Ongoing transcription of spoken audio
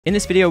In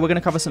this video, we're going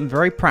to cover some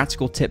very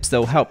practical tips that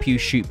will help you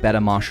shoot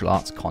better martial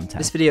arts content.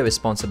 This video is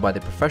sponsored by the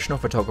Professional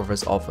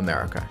Photographers of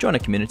America. Join a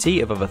community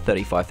of over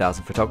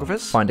 35,000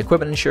 photographers. Find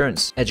equipment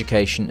insurance,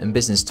 education, and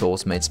business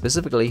tools made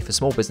specifically for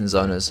small business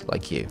owners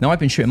like you. Now, I've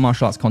been shooting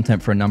martial arts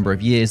content for a number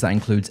of years. That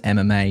includes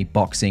MMA,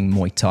 boxing,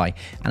 Muay Thai,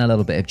 and a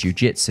little bit of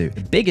jiu-jitsu. The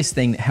biggest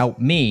thing that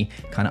helped me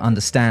kind of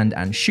understand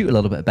and shoot a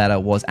little bit better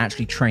was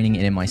actually training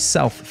it in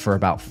myself for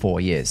about 4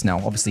 years. Now,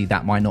 obviously,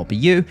 that might not be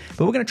you,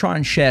 but we're going to try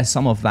and share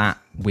some of that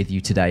with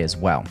you today as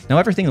well. Now,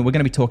 everything that we're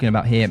going to be talking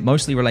about here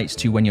mostly relates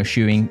to when you're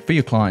shooting for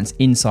your clients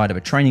inside of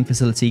a training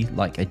facility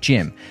like a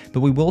gym,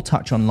 but we will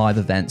touch on live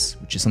events,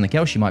 which is something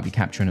else you might be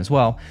capturing as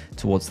well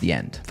towards the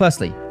end.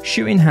 Firstly,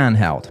 shooting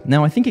handheld.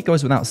 Now, I think it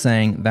goes without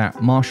saying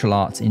that martial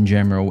arts in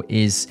general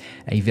is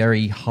a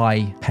very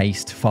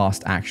high-paced,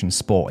 fast action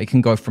sport. It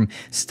can go from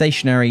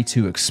stationary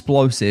to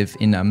explosive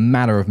in a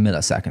matter of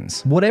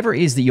milliseconds. Whatever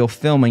it is that you're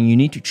filming, you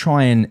need to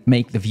try and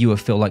make the viewer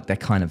feel like they're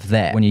kind of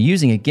there. When you're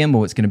using a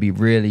gimbal, it's going to be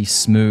really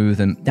smooth,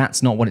 and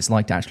that's not what it's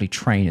like to actually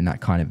train in that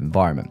kind of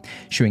environment.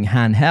 Shooting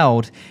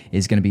handheld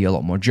is going to be a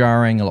lot more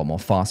jarring, a lot more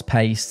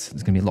fast-paced.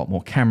 There's going to be a lot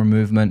more camera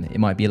movement. It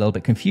might be a little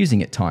bit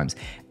confusing at times.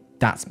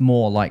 That's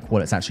more like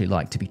what it's actually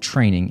like to be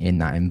training in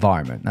that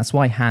environment. That's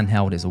why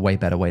handheld is a way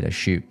better way to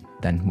shoot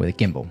than with a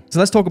gimbal. So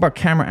let's talk about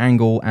camera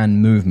angle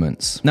and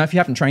movements. Now, if you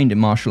haven't trained in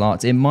martial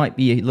arts, it might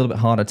be a little bit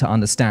harder to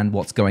understand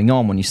what's going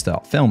on when you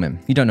start filming.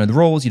 You don't know the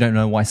rules, you don't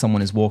know why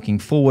someone is walking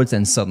forwards,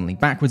 then suddenly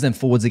backwards, then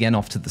forwards again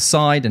off to the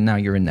side, and now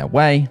you're in their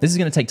way. This is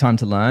going to take time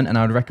to learn, and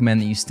I would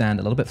recommend that you stand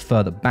a little bit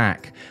further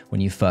back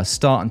when you first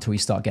start until you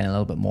start getting a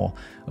little bit more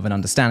of an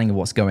understanding of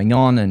what's going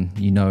on, and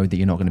you know that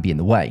you're not going to be in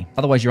the way.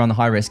 Otherwise, you're on the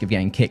high risk of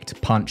getting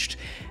kicked, punched,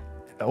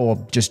 or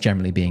just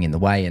generally being in the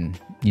way, and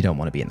you don't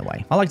want to be in the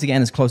way. I like to get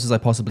in as close as I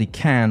possibly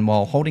can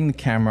while holding the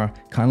camera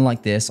kind of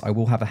like this. I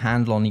will have a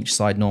handle on each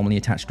side normally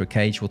attached to a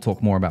cage. We'll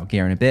talk more about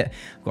gear in a bit.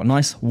 I've got a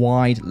nice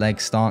wide leg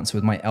stance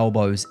with my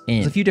elbows in.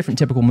 There's a few different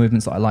typical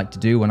movements that I like to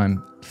do when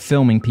I'm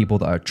filming people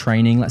that are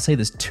training. Let's say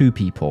there's 2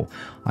 people.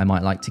 I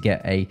might like to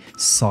get a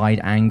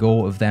side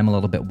angle of them a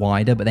little bit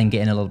wider, but then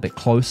get in a little bit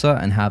closer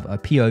and have a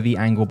POV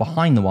angle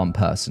behind the one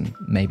person,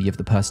 maybe of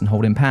the person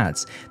holding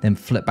pads, then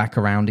flip back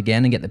around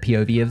again and get the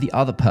POV of the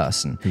other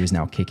person who is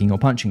now kicking or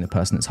punching the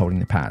person that's holding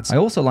the pads. I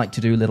also like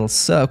to do little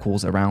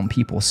circles around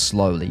people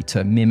slowly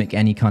to mimic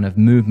any kind of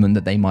movement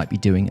that they might be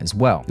doing as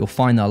well. You'll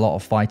find that a lot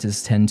of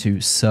fighters tend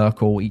to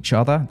circle each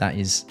other.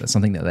 That's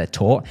something that they're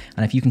taught.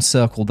 And if you can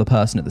circle the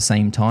person at the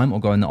same time or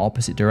go in the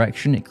opposite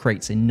direction, it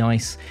creates a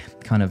nice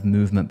kind of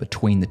movement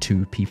between the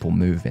 2 people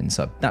moving.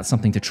 So that's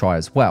something to try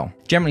as well.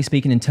 Generally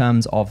speaking, in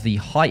terms of the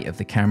height of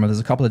the camera, there's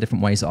a couple of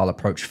different ways that I'll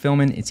approach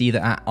filming. It's either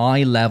at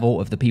eye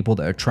level of the people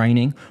that are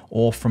training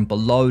or from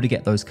below to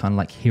get those kind of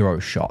like hero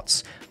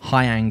shots.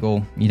 High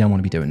angle, you don't want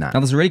to be doing that. Now,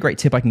 there's a really great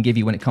tip I can give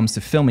you when it comes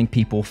to filming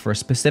people for a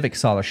specific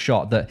style of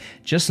shot that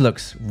just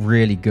looks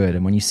really good.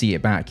 And when you see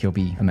it back, you'll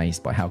be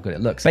amazed by how good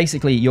it looks.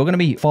 Basically, you're going to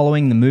be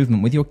following the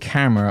movement with your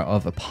camera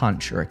of a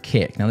punch or a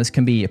kick. Now, this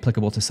can be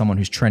applicable to someone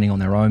who's training on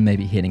their own,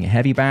 maybe hitting a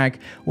heavy bag,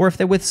 or if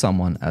they're with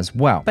someone as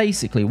well.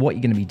 Basically, what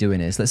you're going to be doing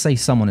is, let's say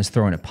someone is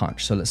throwing a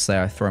punch. So let's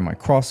say I throw my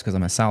cross because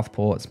I'm a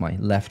southpaw, it's my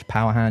left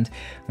power hand.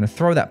 I'm going to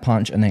throw that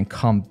punch and then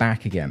come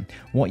back again.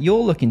 What you're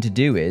looking to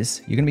do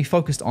is, you're going to be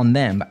focused on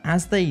them, but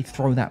as they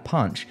throw that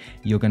punch,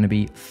 you're going to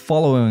be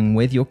following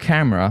with your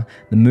camera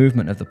the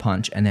movement of the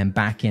punch and then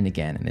back in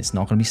again. And it's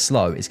not going to be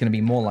slow. It's going to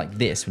be more like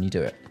this when you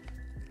do it.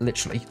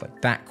 Literally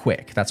like that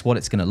quick. That's what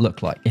it's going to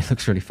look like. It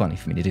looks really funny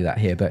for me to do that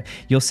here, but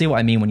you'll see what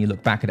I mean when you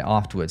look back at it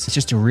afterwards. It's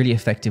just a really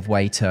effective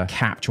way to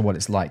capture what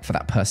it's like for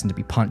that person to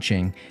be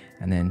punching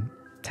and then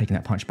taking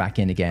that punch back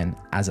in again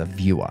as a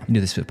viewer. You can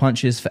do this for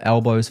punches, for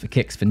elbows, for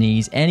kicks, for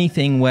knees,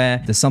 anything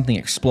where there's something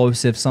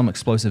explosive, some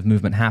explosive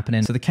movement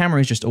happening. So the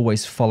camera is just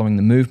always following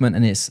the movement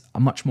and it's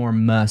much more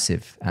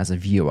immersive as a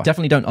viewer.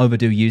 Definitely don't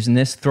overdo using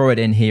this. Throw it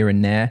in here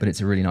and there, but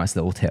it's a really nice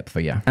little tip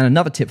for you. And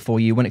another tip for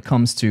you when it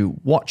comes to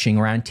watching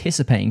or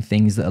anticipating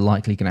things that are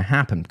likely going to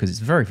happen, because it's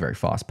very, very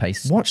fast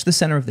paced. Watch the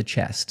center of the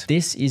chest.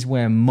 This is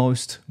where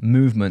most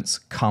movements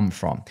come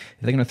from.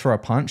 If they're going to throw a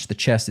punch, the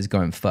chest is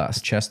going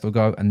first. Chest will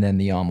go and then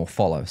the arm will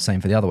follow.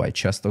 Same for the other way.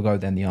 Chest will go,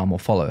 then the arm will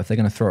follow. If they're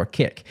going to throw a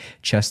kick,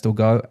 chest will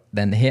go,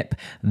 then the hip,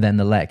 then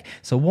the leg.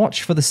 So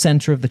watch for the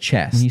center of the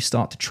chest. When you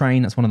start to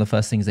train, that's one of the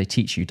first things they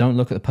teach you. Don't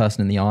look at the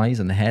person in the eyes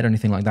and the head or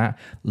anything like that.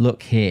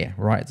 Look here,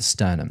 right at the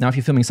sternum. Now, if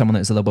you're filming someone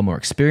that's a little bit more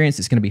experienced,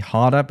 it's going to be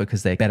harder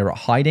because they're better at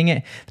hiding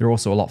it. They're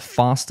also a lot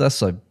faster.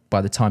 So by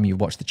the time you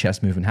watch the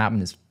chest movement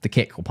happen, the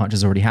kick or punch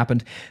has already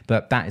happened,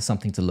 but that is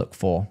something to look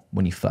for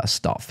when you first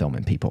start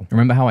filming people.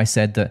 Remember how I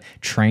said that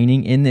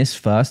training in this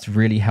first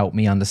really helped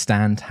me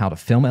understand how to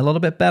film it a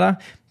little bit better?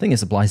 I think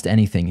this applies to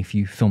anything. If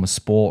you film a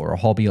sport or a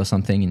hobby or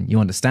something and you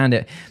understand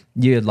it,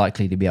 you're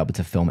likely to be able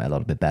to film it a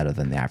little bit better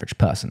than the average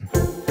person.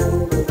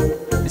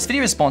 This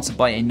video is sponsored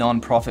by a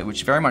non-profit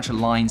which very much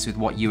aligns with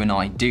what you and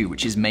I do,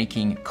 which is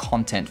making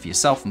content for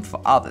yourself and for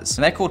others.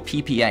 And they're called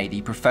PPA,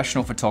 the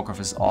Professional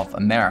Photographers of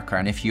America.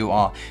 And if you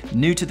are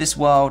new to this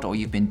world or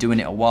you've been doing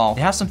it a while,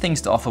 they have some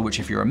things to offer which,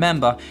 if you're a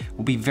member,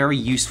 will be very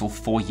useful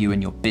for you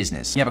and your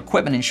business. You have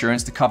equipment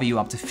insurance to cover you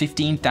up to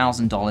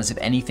 $15,000 if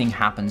anything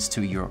happens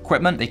to your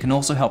equipment. They can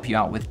also help you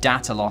out with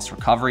data loss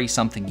recovery,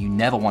 something you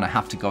never want to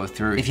have to go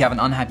through. If you have an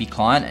unhappy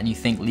client and you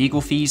think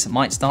legal fees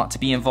might start to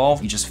be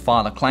involved, you just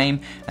file a claim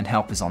and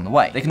help is on the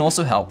way. They can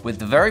also help with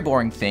the very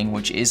boring thing,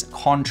 which is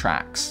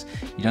contracts.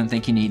 You don't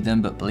think you need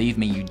them, but believe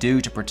me, you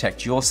do, to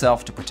protect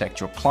yourself, to protect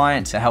your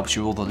client. It helps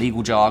you with all the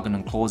legal jargon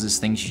and clauses,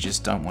 things you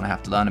just don't want to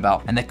have to learn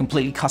about. And they're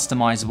completely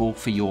customizable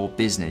for your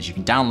business. You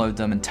can download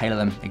them and tailor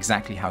them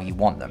exactly how you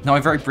want them. Now, I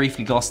very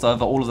briefly glossed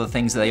over all of the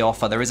things that they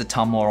offer. There is a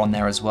ton more on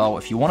there as well.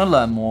 If you want to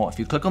learn more, if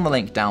you click on the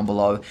link down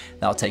below,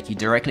 that'll take you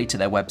directly to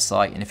their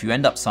website. And if you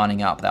end up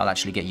signing up, that'll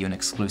actually get you an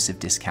exclusive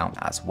discount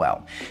as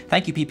well.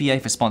 Thank you,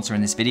 PPA, for sponsoring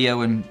this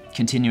video and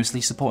continuously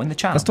supporting the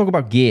channel. Let's talk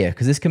about gear,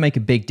 because this can make a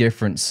big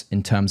difference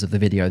in terms of the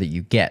video that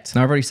you get.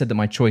 Now, I've already said that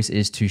my choice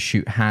is to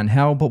shoot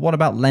handheld, but what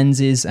about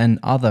lenses and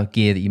other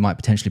gear that you might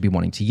potentially be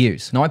wanting to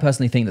use? Now, I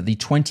personally think that the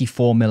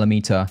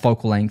 24mm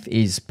focal length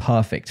is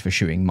perfect for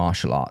shooting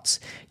martial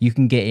arts. You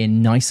can get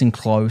in nice and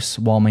close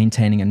while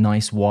maintaining a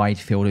nice wide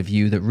field of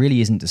view that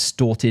really isn't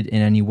distorted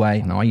in any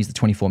way. Now, I use the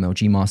 24mm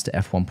G Master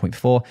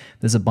f1.4.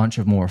 There's a bunch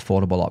of more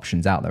affordable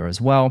options out there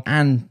as well,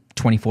 and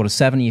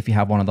 24-70 if you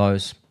have one of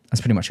those. That's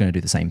pretty much going to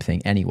do the same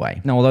thing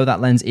anyway. Now, although that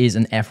lens is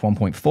an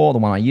f1.4, the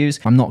one I use,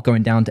 I'm not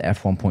going down to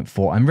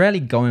f1.4. I'm rarely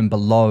going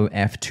below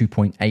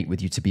f2.8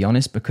 with you, to be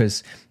honest,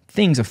 because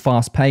things are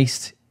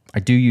fast-paced.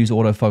 I do use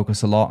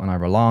autofocus a lot and I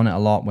rely on it a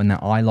lot. When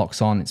that eye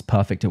locks on, it's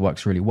perfect. It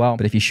works really well.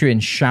 But if you're shooting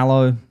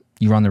shallow,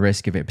 you run the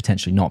risk of it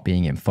potentially not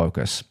being in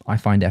focus. I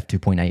find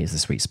f2.8 is the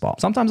sweet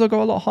spot. Sometimes I'll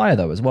go a lot higher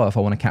though as well if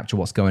I want to capture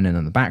what's going on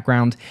in the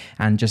background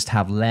and just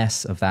have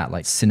less of that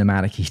like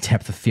cinematic-y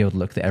depth of field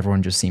look that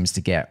everyone just seems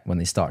to get when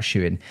they start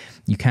shooting.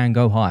 You can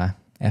go higher.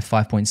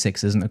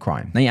 f5.6 isn't a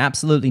crime. Now, you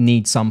absolutely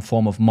need some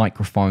form of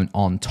microphone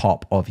on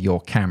top of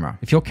your camera.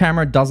 If your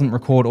camera doesn't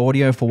record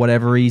audio for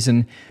whatever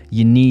reason,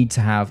 you need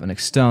to have an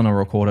external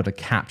recorder to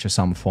capture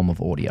some form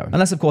of audio.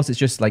 Unless, of course, it's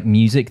just like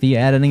music that you're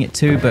editing it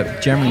to,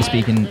 but generally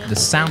speaking, the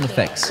sound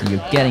effects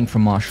you're getting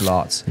from martial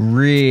arts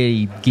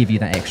really give you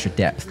that extra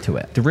depth to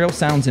it. The real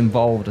sounds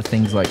involved are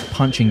things like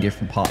punching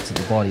different parts of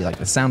the body. Like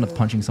the sound of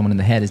punching someone in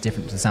the head is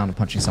different to the sound of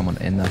punching someone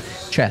in the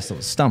chest or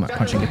the stomach.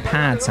 Punching a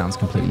pad sounds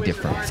completely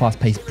different.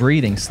 Fast-paced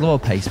breathing, slower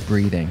paced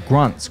breathing,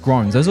 grunts,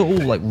 groans, those are all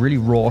like really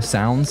raw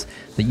sounds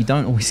that you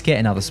don't always get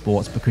in other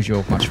sports because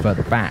you're much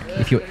further back.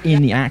 If you're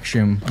in the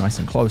action nice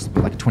and close,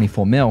 like a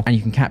 24mm, and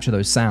you can capture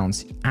those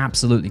sounds,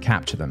 absolutely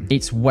capture them.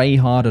 It's way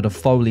harder to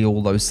Foley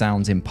all those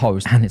sounds in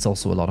post, and it's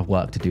also a lot of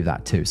work to do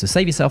that too. So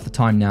save yourself the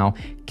time now,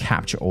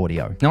 capture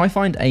audio. Now, I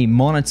find a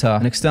monitor,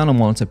 an external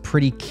monitor,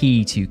 pretty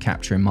key to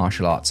capturing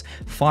martial arts.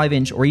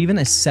 5-inch or even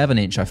a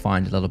 7-inch I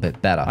find a little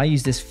bit better. I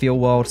use this Feel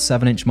World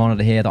 7-inch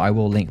monitor here that I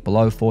will link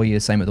below for you,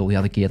 same with all the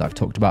other gear that I've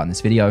talked about in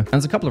this video. And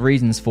there's a couple of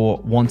reasons for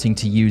wanting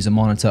to use a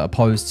monitor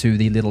opposed to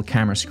the little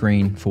camera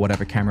screen for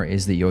whatever camera it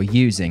is that you're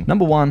using.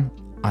 Number one,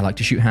 I like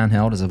to shoot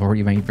handheld, as I've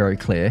already made very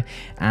clear,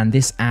 and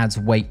this adds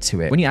weight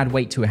to it. When you add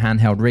weight to a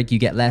handheld rig, you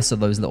get less of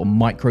those little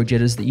micro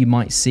jitters that you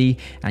might see,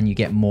 and you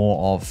get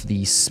more of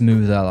the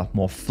smoother,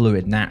 more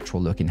fluid,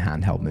 natural looking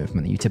handheld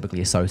movement that you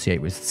typically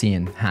associate with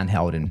seeing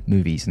handheld in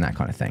movies and that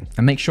kind of thing.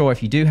 And make sure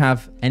if you do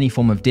have any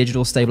form of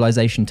digital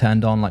stabilization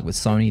turned on, like with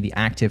Sony, the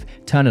active,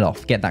 turn it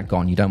off, get that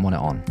gone. You don't want it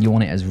on. You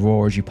want it as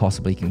raw as you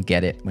possibly can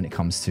get it when it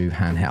comes to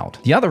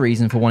handheld. The other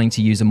reason for wanting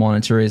to use a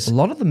monitor is a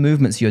lot of the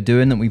movements you're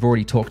doing that we've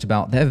already talked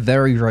about, they're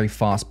very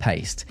fast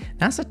paced.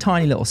 That's a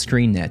tiny little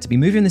screen there. To be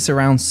moving this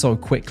around so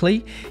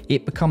quickly,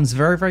 it becomes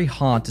very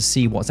hard to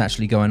see what's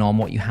actually going on,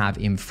 what you have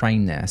in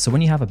frame there. So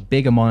when you have a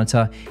bigger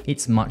monitor,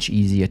 it's much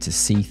easier to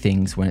see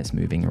things when it's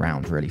moving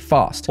around really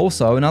fast.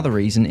 Also, another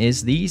reason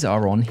is these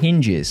are on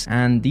hinges,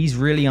 and these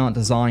really aren't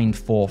designed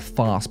for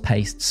fast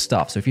paced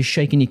stuff. So if you're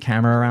shaking your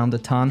camera around a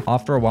ton,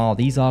 after a while,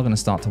 these are going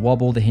to start to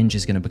wobble. The hinge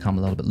is going to become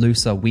a little bit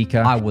looser, weaker.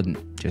 I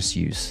wouldn't just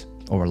use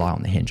or rely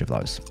on the hinge of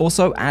those.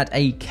 Also, add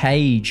a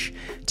cage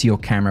to your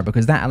camera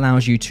because that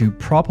allows you to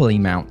properly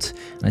mount.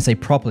 And I say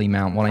properly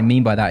mount, what I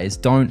mean by that is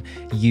don't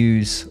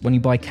use, when you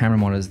buy camera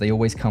monitors, they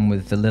always come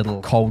with the little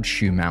cold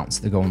shoe mounts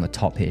that go on the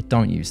top here.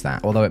 Don't use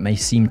that. Although it may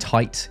seem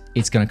tight,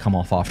 it's going to come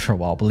off after a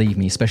while, believe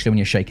me, especially when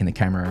you're shaking the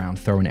camera around,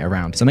 throwing it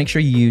around. So make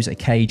sure you use a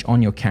cage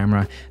on your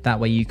camera. That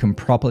way you can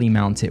properly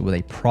mount it with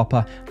a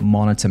proper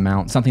monitor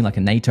mount, something like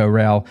a NATO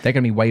rail. They're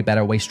going to be way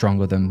better, way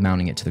stronger than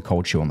mounting it to the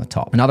cold shoe on the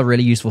top. Another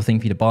really useful thing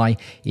for you to buy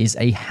is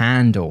a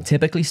handle.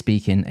 Typically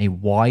speaking, a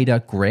wider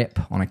grip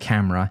on a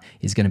camera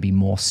is going to be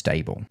more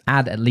stable.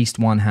 Add at least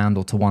one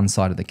handle to one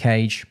side of the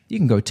cage. You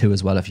can go two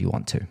as well if you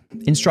want to.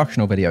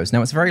 Instructional videos.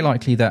 Now, it's very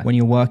likely that when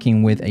you're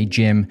working with a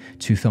gym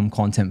to film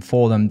content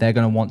for them, they're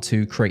going to want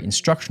want to create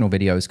instructional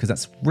videos because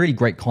that's really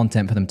great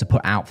content for them to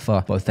put out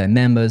for both their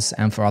members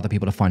and for other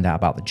people to find out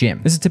about the gym.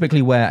 This is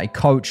typically where a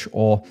coach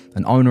or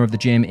an owner of the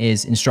gym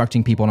is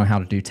instructing people on how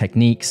to do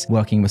techniques,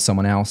 working with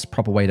someone else,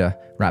 proper way to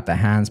wrap their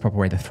hands, proper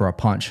way to throw a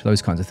punch,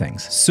 those kinds of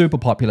things. Super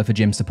popular for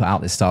gyms to put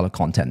out this style of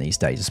content these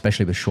days,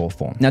 especially with short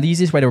form. Now, the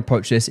easiest way to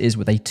approach this is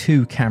with a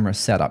 2-camera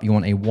setup. You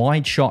want a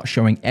wide shot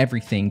showing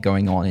everything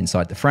going on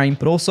inside the frame,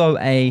 but also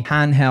a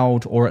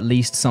handheld or at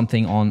least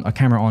something on a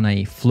camera on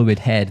a fluid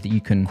head that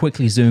you can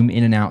quickly zoom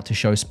in and out to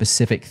show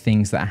specific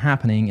things that are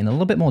happening in a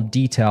little bit more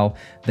detail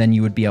than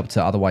you would be able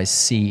to otherwise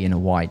see in a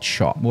wide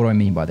shot. What do I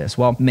mean by this?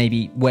 Well,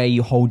 maybe where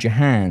you hold your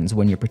hands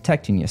when you're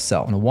protecting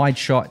yourself. On a wide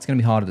shot, it's going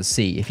to be harder to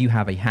see. If you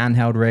have a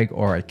handheld rig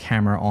or a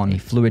camera on a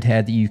fluid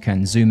head that you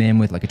can zoom in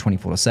with, like a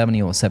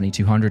 24-70 or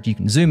 7200, you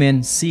can zoom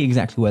in, see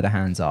exactly where the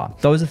hands are.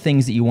 Those are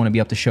things that you want to be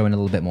able to show in a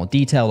little bit more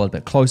detail, a little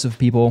bit closer for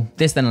people.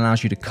 This then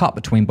allows you to cut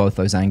between both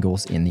those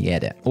angles in the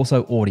edit.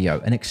 Also,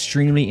 audio, an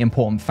extremely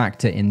important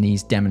factor in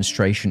these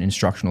demonstration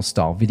instructional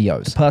style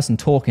videos. The person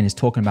talking is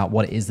talking about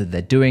what it is that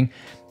they're doing,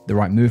 the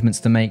right movements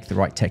to make, the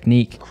right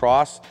technique.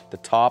 Across the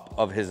top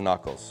of his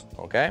knuckles,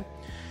 okay?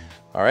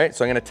 All right,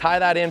 so I'm gonna tie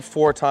that in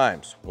 4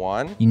 times.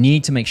 1. You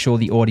need to make sure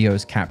the audio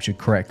is captured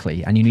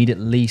correctly, and you need at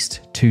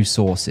least 2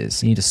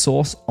 sources. You need a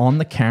source on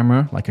the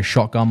camera, like a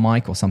shotgun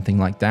mic or something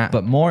like that.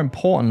 But more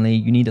importantly,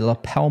 you need a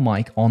lapel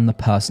mic on the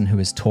person who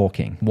is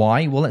talking.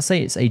 Why? Well, let's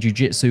say it's a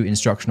jiu-jitsu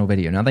instructional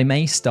video. Now, they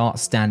may start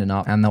standing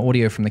up and the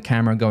audio from the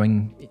camera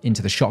going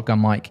into the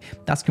shotgun mic,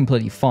 that's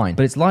completely fine.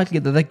 But it's likely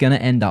that they're gonna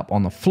end up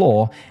on the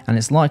floor, and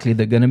it's likely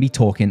they're gonna be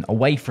talking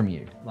away from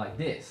you, like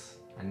this.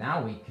 And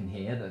now we can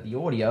hear that the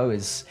audio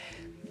is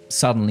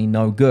suddenly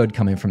no good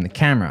coming from the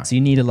camera. So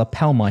you need a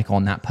lapel mic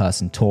on that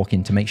person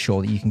talking to make sure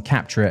that you can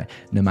capture it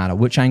no matter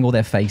which angle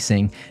they're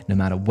facing, no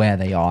matter where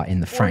they are in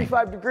the frame.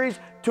 45 degrees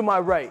to my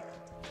right.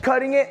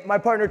 Cutting it, my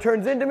partner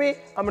turns into me,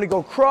 I'm gonna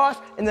go cross,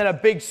 and then a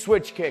big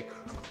switch kick.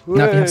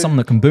 Now, if you have someone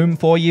that can boom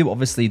for you,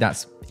 obviously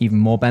that's even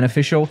more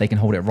beneficial. They can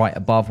hold it right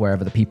above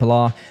wherever the people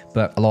are.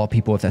 But a lot of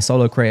people, if they're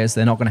solo creators,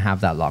 they're not going to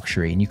have that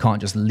luxury. And you can't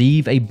just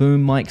leave a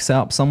boom mic set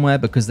up somewhere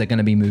because they're going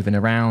to be moving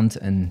around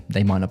and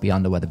they might not be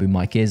under where the boom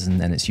mic is, and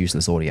then it's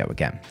useless audio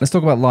again. Let's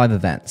talk about live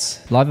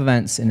events. Live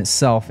events in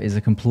itself is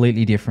a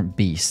completely different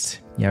beast.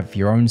 You have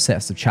your own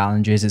sets of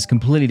challenges. It's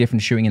completely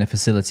different shooting in a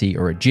facility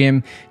or a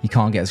gym. You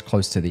can't get as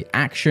close to the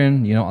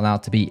action. You're not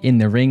allowed to be in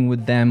the ring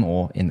with them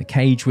or in the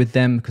cage with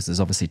them because there's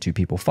obviously 2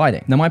 people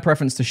fighting. Now, my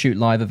preference to shoot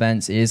live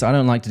events is I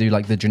don't like to do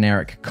like the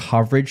generic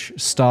coverage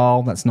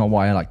style. That's not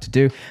what I like to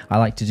do. I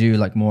like to do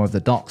like more of the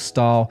doc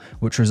style,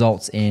 which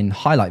results in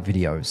highlight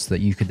videos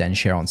that you could then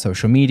share on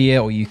social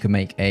media, or you can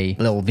make a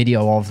little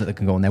video of that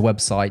can go on their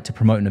website to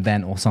promote an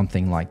event or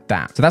something like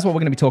that. So that's what we're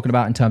going to be talking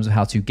about in terms of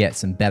how to get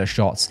some better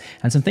shots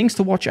and some things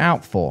to watch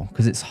out for,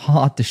 because it's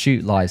hard to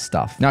shoot live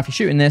stuff. Now, if you're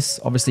shooting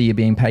this, obviously you're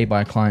being paid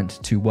by a client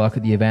to work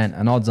at the event,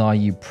 and odds are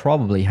you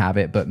probably have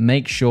it, but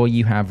make sure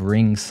you have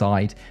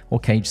ringside or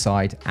cage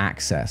side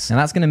access. And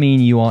that's going to mean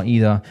you are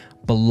either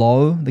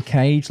below the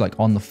cage, like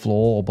on the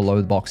floor, or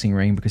below the boxing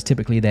ring, because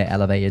typically they're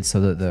elevated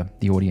so that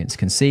the audience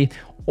can see.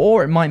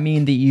 Or it might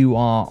mean that you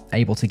are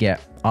able to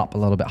get up a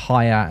little bit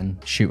higher and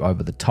shoot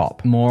over the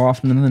top. More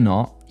often than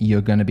not,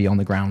 you're going to be on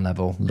the ground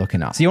level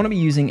looking up. So you want to be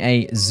using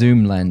a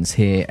zoom lens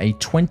here, a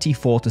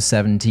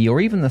 24-70 or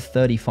even the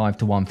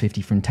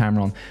 35-150 from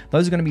Tamron.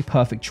 Those are going to be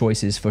perfect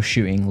choices for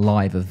shooting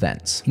live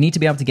events. You need to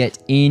be able to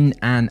get in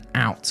and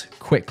out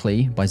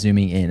quickly by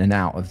zooming in and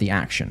out of the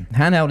action.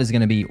 Handheld is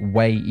going to be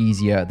way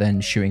easier than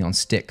shooting on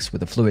sticks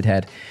with a fluid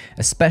head,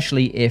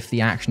 especially if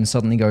the action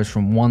suddenly goes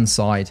from one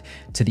side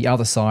to the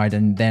other side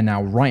and they're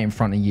now right in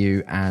front of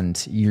you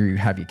and you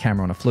have your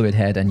camera on a fluid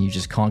head and you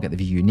just can't get the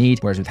view you need.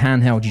 Whereas with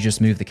handheld, you just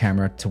move the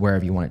camera to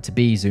wherever you want it to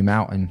be, zoom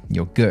out, and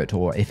you're good.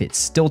 Or if it's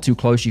still too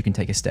close, you can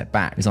take a step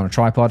back. If it's on a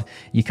tripod,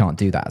 you can't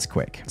do that as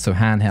quick. So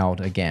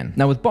handheld again.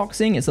 Now with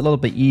boxing, it's a little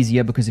bit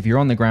easier because if you're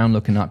on the ground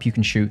looking up, you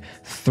can shoot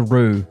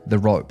through the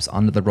ropes,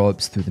 under the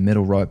ropes, through the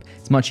middle rope.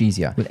 It's much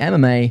easier. With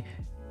MMA,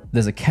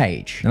 there's a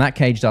cage, and that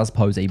cage does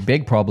pose a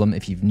big problem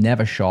if you've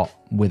never shot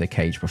with a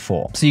cage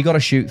before. So you got to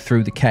shoot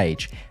through the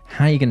cage.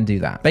 How are you going to do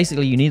that?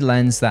 Basically, you need a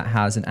lens that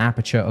has an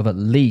aperture of at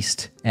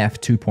least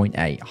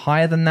f2.8.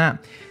 Higher than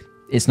that,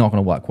 it's not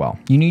going to work well.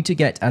 You need to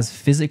get as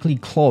physically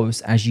close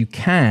as you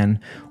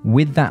can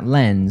with that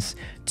lens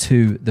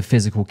to the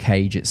physical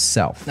cage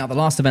itself. Now, the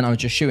last event I was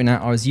just shooting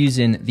at, I was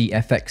using the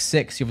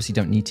FX6. You obviously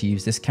don't need to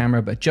use this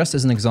camera, but just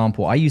as an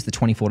example, I use the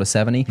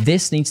 24-70.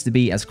 This needs to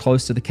be as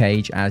close to the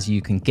cage as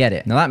you can get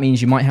it. Now, that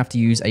means you might have to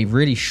use a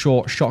really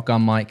short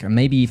shotgun mic and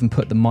maybe even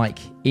put the mic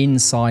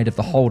inside of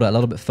the holder a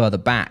little bit further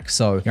back,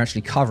 so you're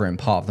actually covering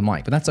part of the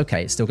mic, but that's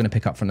okay. It's still going to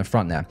pick up from the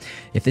front there.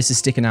 If this is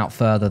sticking out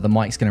further, the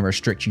mic's going to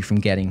restrict you from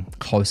getting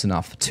close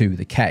enough to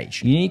the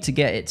cage. You need to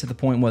get it to the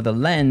point where the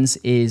lens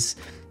is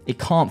it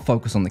can't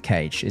focus on the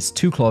cage. It's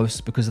too close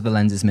because of the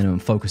lens's minimum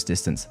focus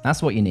distance.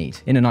 That's what you need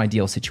in an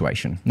ideal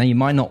situation. Now, you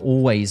might not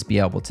always be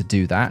able to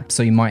do that,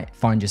 so you might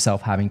find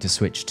yourself having to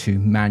switch to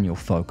manual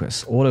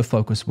focus.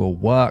 Autofocus will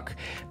work,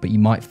 but you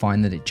might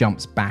find that it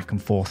jumps back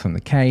and forth from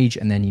the cage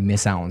and then you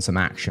miss out on some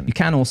action. You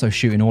can also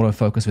shoot in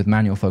autofocus with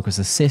manual focus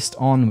assist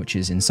on, which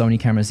is in Sony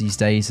cameras these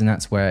days, and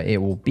that's where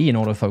it will be in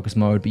autofocus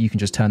mode, but you can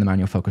just turn the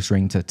manual focus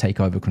ring to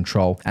take over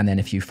control, and then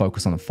if you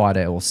focus on the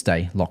fighter, it will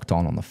stay locked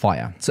on the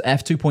fighter. So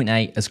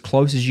f2.8, as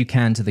close as you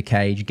can to the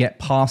cage, get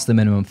past the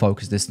minimum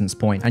focus distance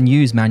point, and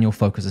use manual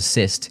focus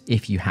assist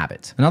if you have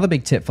it. Another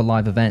big tip for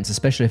live events,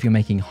 especially if you're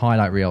making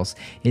highlight reels,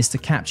 is to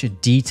capture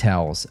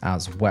details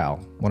as well.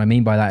 What I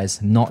mean by that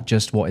is not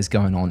just what is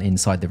going on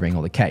inside the ring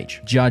or the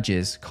cage.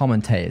 Judges,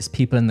 commentators,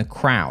 people in the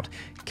crowd,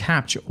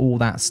 capture all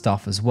that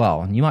stuff as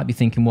well. And you might be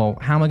thinking, well,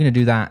 how am I going to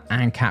do that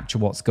and capture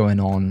what's going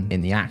on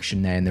in the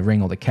action there in the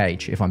ring or the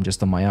cage if I'm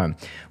just on my own?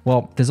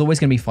 Well, there's always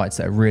going to be fights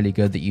that are really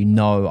good that you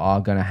know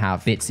are going to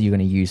have bits that you're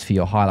going to use for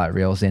your highlight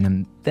reels in,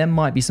 and there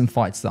might be some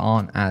fights that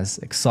aren't as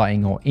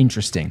exciting or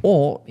interesting.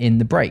 Or in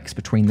the breaks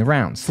between the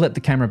rounds, flip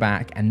the camera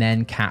back and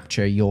then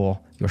capture your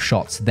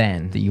shots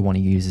then that you want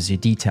to use as your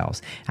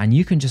details. And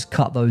you can just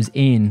cut those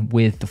in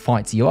with the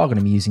fights you are going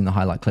to be using the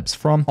highlight clips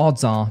from.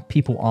 Odds are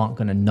people aren't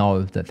going to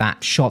know that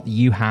that shot that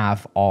you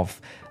have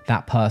of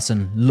that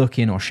person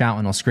looking or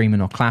shouting or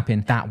screaming or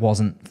clapping, that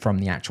wasn't from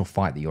the actual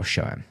fight that you're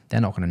showing.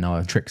 They're not going to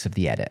know tricks of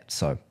the edit.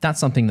 So that's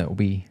something that will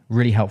be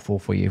really helpful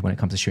for you when it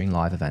comes to shooting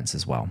live events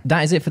as well.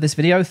 That is it for this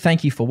video.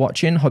 Thank you for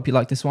watching. Hope you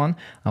liked this one.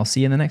 I'll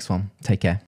see you in the next one. Take care.